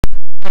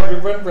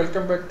Everyone,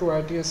 welcome back to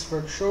ITS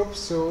workshop.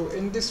 So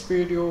in this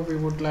video we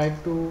would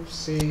like to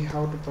see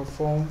how to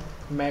perform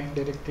make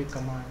directory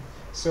command.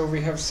 So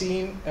we have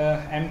seen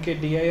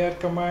mkdir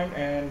command,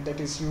 and that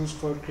is used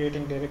for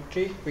creating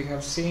directory. We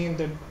have seen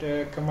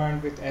the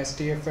command with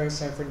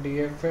hdfs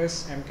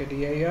 -dfs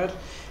mkdir,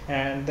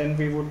 and then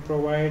we would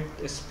provide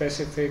a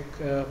specific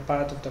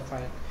path of the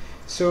file.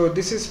 So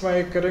this is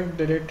my current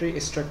directory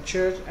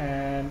structure,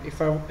 and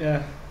if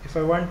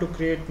I want to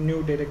create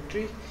new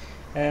directory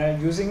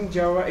using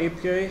Java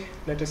API,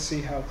 let us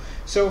see how.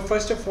 So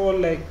first of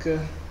all,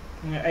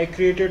 I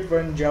created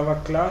one Java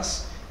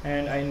class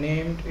and I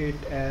named it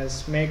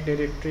as make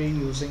directory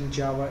using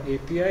Java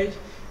API,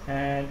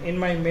 and in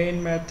my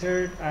main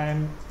method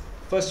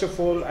first of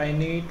all I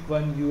need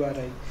one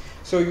URI.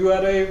 So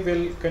URI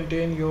will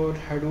contain your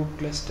Hadoop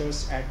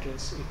cluster's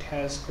address. It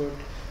has got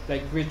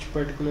like which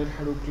particular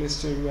Hadoop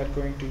cluster you are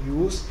going to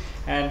use,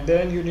 and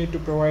then you need to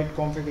provide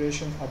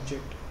configuration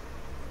object.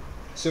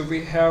 So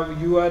we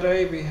have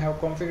URI, we have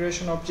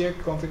configuration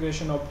object.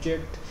 Configuration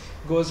object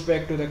goes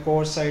back to the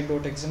core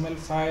site.xml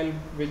file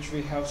which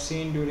we have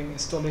seen during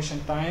installation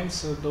time.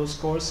 So those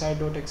core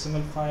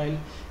site.xml file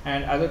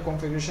and other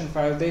configuration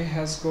file, they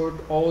has got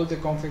all the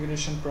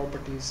configuration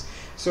properties.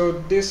 So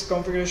this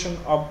configuration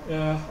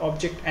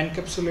object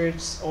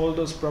encapsulates all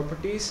those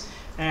properties,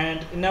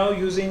 and now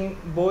using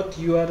both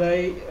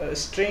URI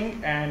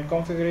string and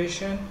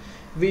configuration,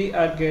 we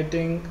are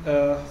getting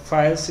a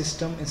file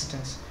system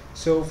instance.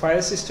 So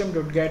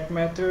FileSystem.get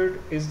method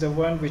is the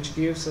one which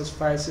gives us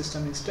file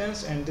system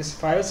instance, and this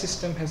file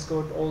system has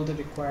got all the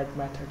required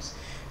methods.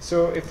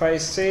 So if I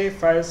say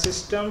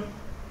FileSystem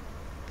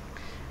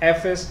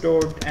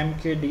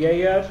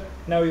fs.mkdir,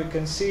 now you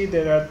can see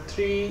there are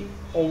three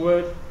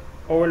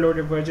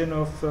overloaded version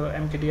of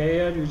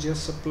mkdir. You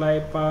just supply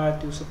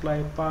path,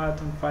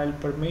 and file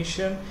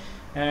permission,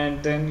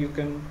 and then you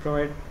can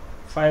provide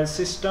file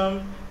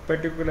system,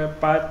 particular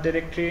path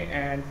directory,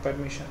 and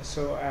permission.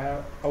 So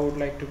I would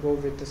like to go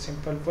with the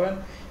simple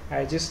one.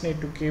 I just need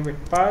to give it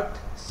path.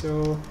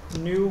 So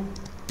new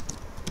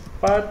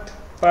path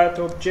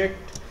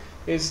object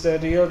is the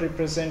real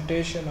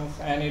representation of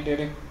any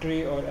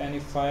directory or any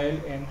file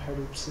in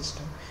Hadoop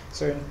system.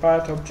 So in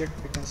path object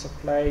we can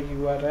supply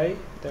URI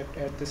that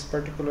at this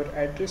particular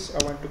address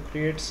I want to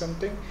create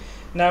something.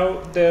 Now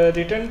the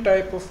return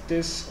type of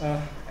this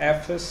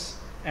fs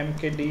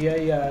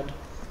mkdir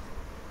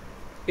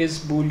is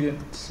boolean.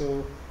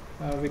 So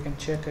we can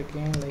check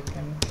again like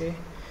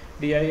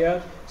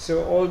mkdir.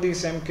 So all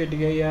these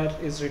mkdir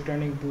is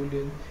returning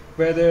boolean,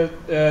 whether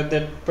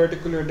that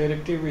particular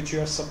directory which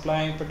you are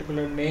supplying,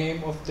 particular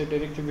name of the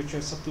directory which you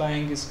are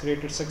supplying is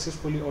created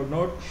successfully or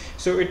not.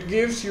 So it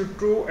gives you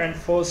true and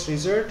false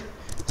result.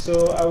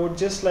 So I would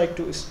just like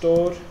to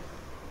store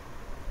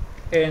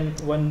in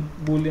one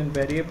boolean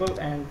variable,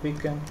 and we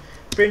can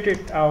print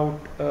it out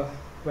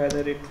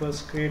whether it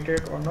was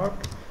created or not.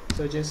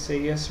 So just say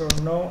yes or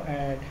no,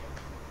 and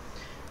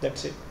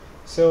that's it.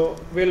 So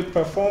we'll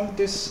perform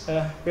this,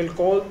 we'll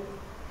call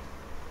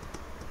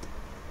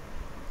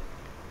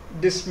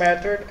this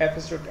method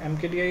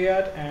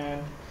fs.mkdir,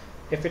 and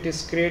if it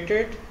is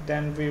created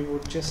then we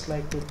would just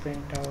like to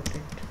print out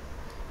it.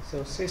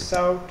 So sys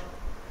out,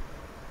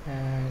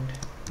 and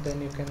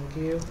then you can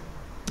give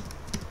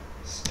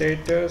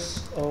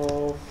status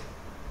of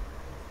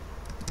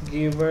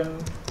given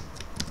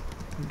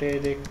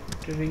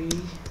directory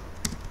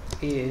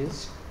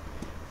is,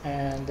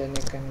 and then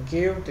you can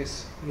give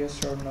this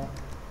yes or no.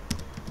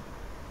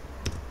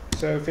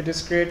 So if it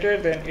is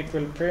created, then it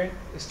will print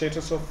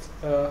status of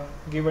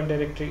given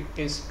directory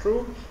is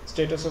true,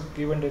 status of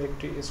given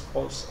directory is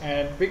false,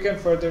 and we can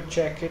further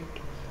check it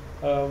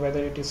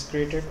whether it is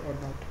created or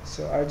not.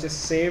 So I'll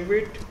just save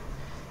it,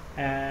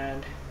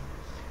 and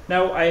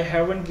now I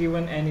haven't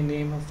given any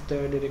name of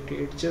the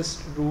directory, it's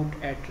just root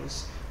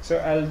address. So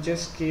I'll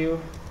just give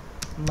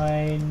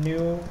my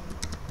new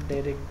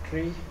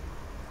directory,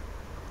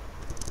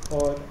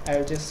 or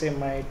I'll just say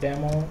my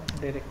demo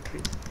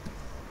directory.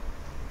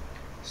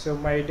 So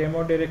my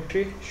demo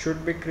directory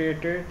should be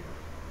created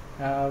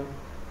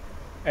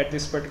at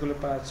this particular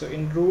path. So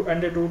in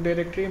under root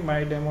directory,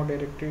 my demo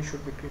directory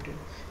should be created.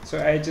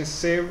 So I just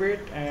save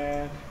it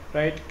and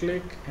right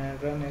click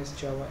and run as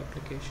Java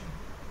application.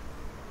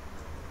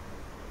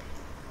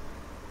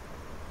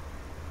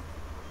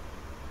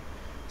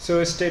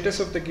 So status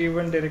of the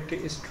given directory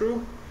is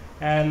true,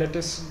 and let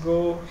us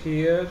go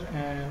here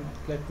and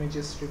let me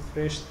just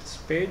refresh this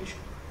page.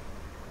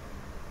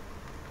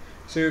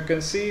 So you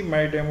can see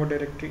my demo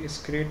directory is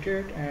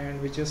created,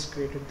 and we just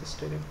created this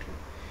directory.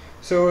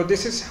 So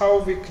this is how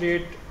we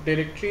create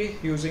directory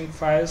using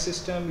file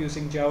system,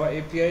 using Java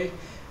API.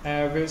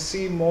 We'll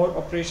see more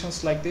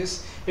operations like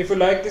this. If you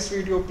like this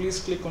video, please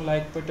click on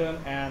like button,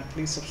 and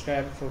please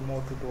subscribe for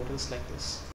more tutorials like this.